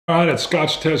All right, at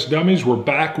Scotch Test Dummies, we're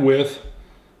back with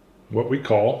what we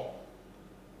call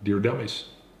Dear Dummies.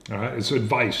 All right, it's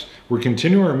advice. We're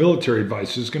continuing our military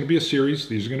advice. This is going to be a series.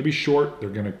 These are going to be short. They're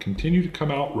going to continue to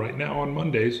come out right now on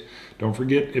Mondays. Don't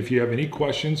forget, if you have any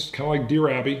questions, kind of like Dear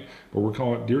Abby, but we're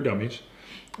calling it Dear Dummies,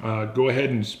 go ahead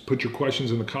and put your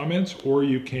questions in the comments, or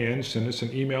you can send us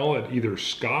an email at either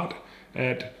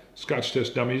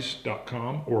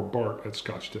scott@scotchtestdummies.com or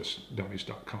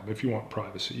bart@scotchtestdummies.com. If you want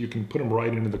privacy, you can put them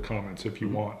right into the comments if you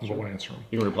want, and we'll answer them.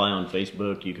 You can reply on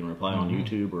Facebook, you can reply on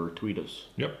YouTube, or tweet us.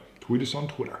 Yep, tweet us on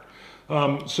Twitter.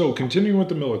 So continuing with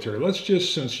the military, let's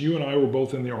just, since you and I were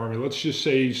both in the Army, let's just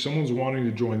say someone's wanting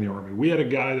to join the Army. We had a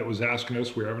guy that was asking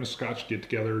us, we were having a Scotch get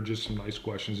together, just some nice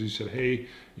questions. He said, hey,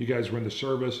 you guys were in the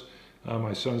service.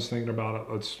 My son's thinking about it.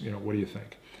 Let's, what do you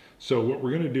think? So what we're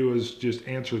going to do is just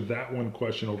answer that one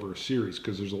question over a series,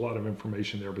 because there's a lot of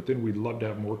information there, but then we'd love to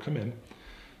have more come in.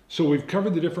 So we've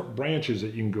covered the different branches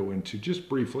that you can go into just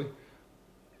briefly.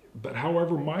 But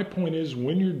however, my point is,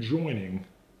 when you're joining,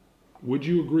 would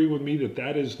you agree with me that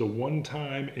that is the one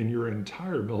time in your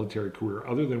entire military career,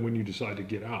 other than when you decide to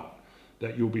get out,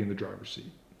 that you'll be in the driver's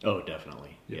seat? Oh,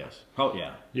 definitely. Yes. Oh,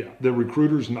 yeah. Yeah. The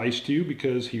recruiter's nice to you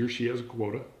because he or she has a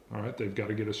quota. All right. They've got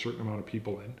to get a certain amount of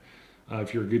people in.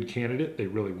 If you're a good candidate, they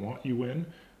really want you in.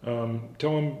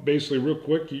 Tell them basically real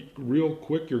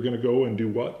quick, you're going to go and do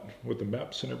what with the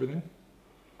MEPS and everything?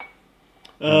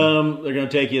 They're going to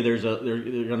take you. They're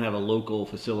going to have a local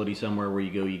facility somewhere where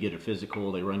you go. You get a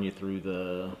physical. They run you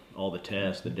through all the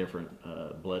tests, the different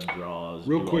blood draws.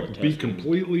 Real quick, be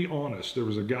completely honest. There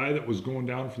was a guy that was going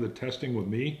down for the testing with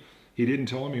me. He didn't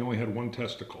tell him he only had one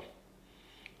testicle.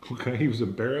 Okay, he was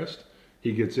embarrassed.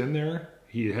 He gets in there.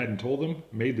 He hadn't told them,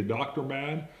 made the doctor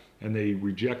mad, and they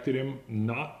rejected him,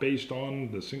 not based on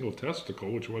the single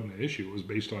testicle, which wasn't an issue. It was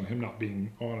based on him not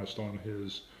being honest on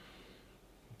his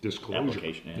disclosure.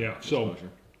 Application, yeah. So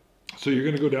you're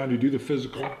going to go down to do the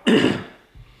physical.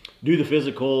 Do the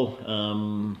physical.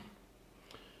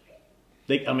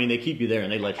 They keep you there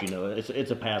and they let you know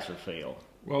it's a pass or fail.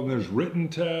 Well, there's written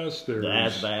tests. There's the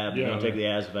ASVAB. You're going to take the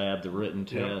ASVAB, the written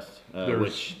test,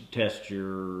 which tests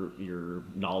your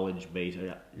knowledge base,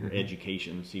 your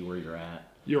education, see where you're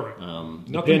at. You're right.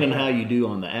 Depending on how you do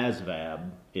on the ASVAB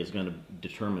is going to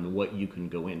determine what you can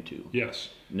go into. Yes.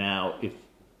 Now, if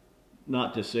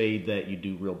not to say that you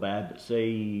do real bad, but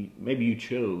say maybe you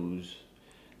chose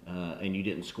and you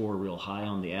didn't score real high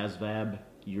on the ASVAB,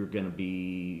 you're going to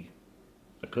be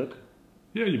a cook.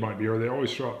 Yeah, you might be, or they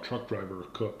always throw out truck driver or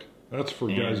cook. That's for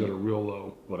guys that are real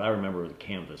low. What I remember was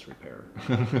canvas repair.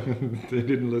 They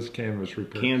didn't list canvas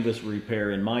repair. Canvas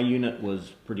repair in my unit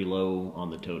was pretty low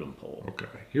on the totem pole. Okay.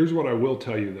 Here's what I will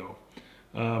tell you, though.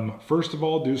 First of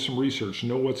all, do some research.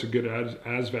 Know what's a good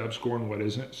ASVAB score and what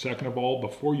isn't. Second of all,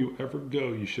 before you ever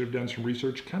go, you should have done some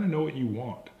research. Kind of know what you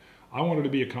want. I wanted to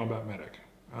be a combat medic.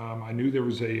 I knew there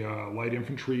was a light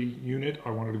infantry unit.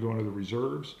 I wanted to go into the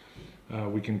reserves.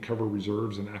 We can cover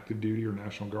reserves and active duty or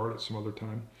National Guard at some other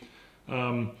time.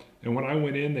 And when I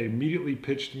went in, they immediately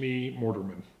pitched me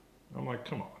mortarman. I'm like,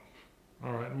 come on.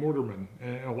 All right, mortarman,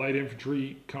 a light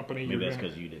infantry company. Maybe that's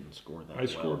because you didn't score that well. I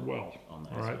scored well. On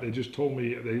that all right, they just told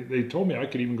me, they told me I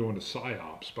could even go into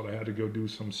PSYOPs, but I had to go do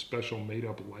some special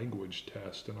made-up language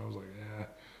test. And I was like,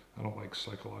 I don't like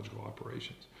psychological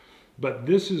operations. But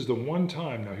this is the one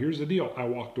time, now here's the deal, I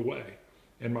walked away.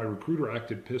 And my recruiter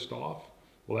acted pissed off.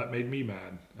 Well, that made me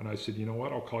mad. And I said, you know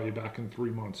what, I'll call you back in 3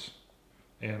 months.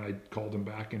 And I called him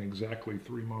back in exactly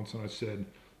 3 months. And I said,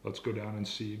 let's go down and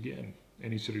see again.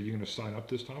 And he said, are you going to sign up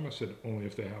this time? I said, only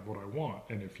if they have what I want.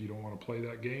 And if you don't want to play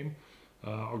that game,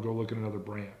 I'll go look at another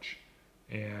branch.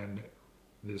 And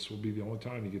this will be the only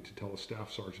time you get to tell a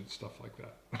staff sergeant stuff like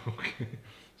that. Okay.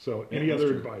 So any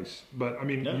other advice? But I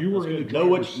mean, you were in the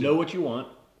driver's seat. Know what you want.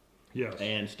 Yes.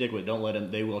 And stick with it. Don't let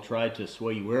them. They will try to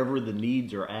sway you wherever the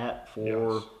needs are at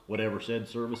for whatever said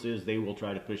service is. They will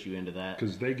try to push you into that.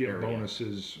 Because they get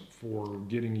bonuses for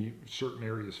getting you certain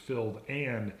areas filled,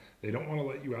 and they don't want to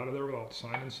let you out of there without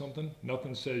signing something.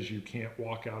 Nothing says you can't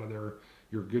walk out of there.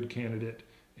 You're a good candidate,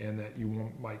 and that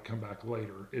you might come back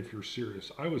later if you're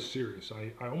serious. I was serious.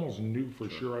 I almost knew for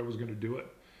sure I was going to do it,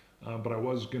 but I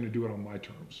was going to do it on my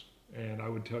terms. And I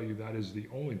would tell you that is the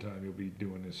only time you'll be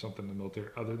doing something in the military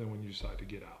other than when you decide to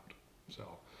get out. So,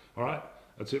 all right,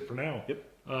 that's it for now. Yep.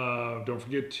 Don't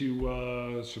forget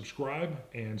to subscribe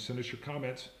and send us your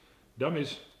comments.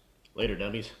 Dummies. Later,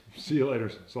 dummies. See you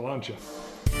later. Salancha.